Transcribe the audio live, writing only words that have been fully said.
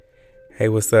Hey,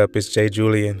 what's up? It's Jay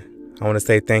Julian. I want to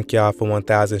say thank y'all for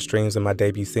 1,000 streams of my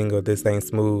debut single, This Ain't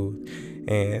Smooth.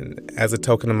 And as a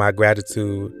token of my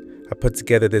gratitude, I put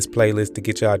together this playlist to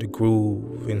get y'all to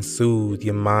groove and soothe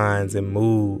your minds and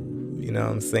move. You know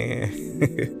what I'm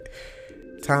saying?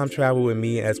 Time travel with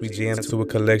me as we jam to a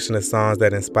collection of songs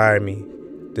that inspire me.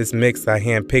 This mix I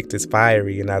handpicked is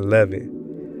fiery and I love it.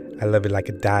 I love it like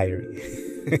a diary.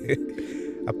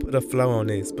 I put a flow on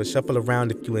this, but shuffle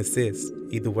around if you insist.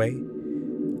 Either way,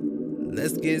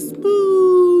 let's get smooth.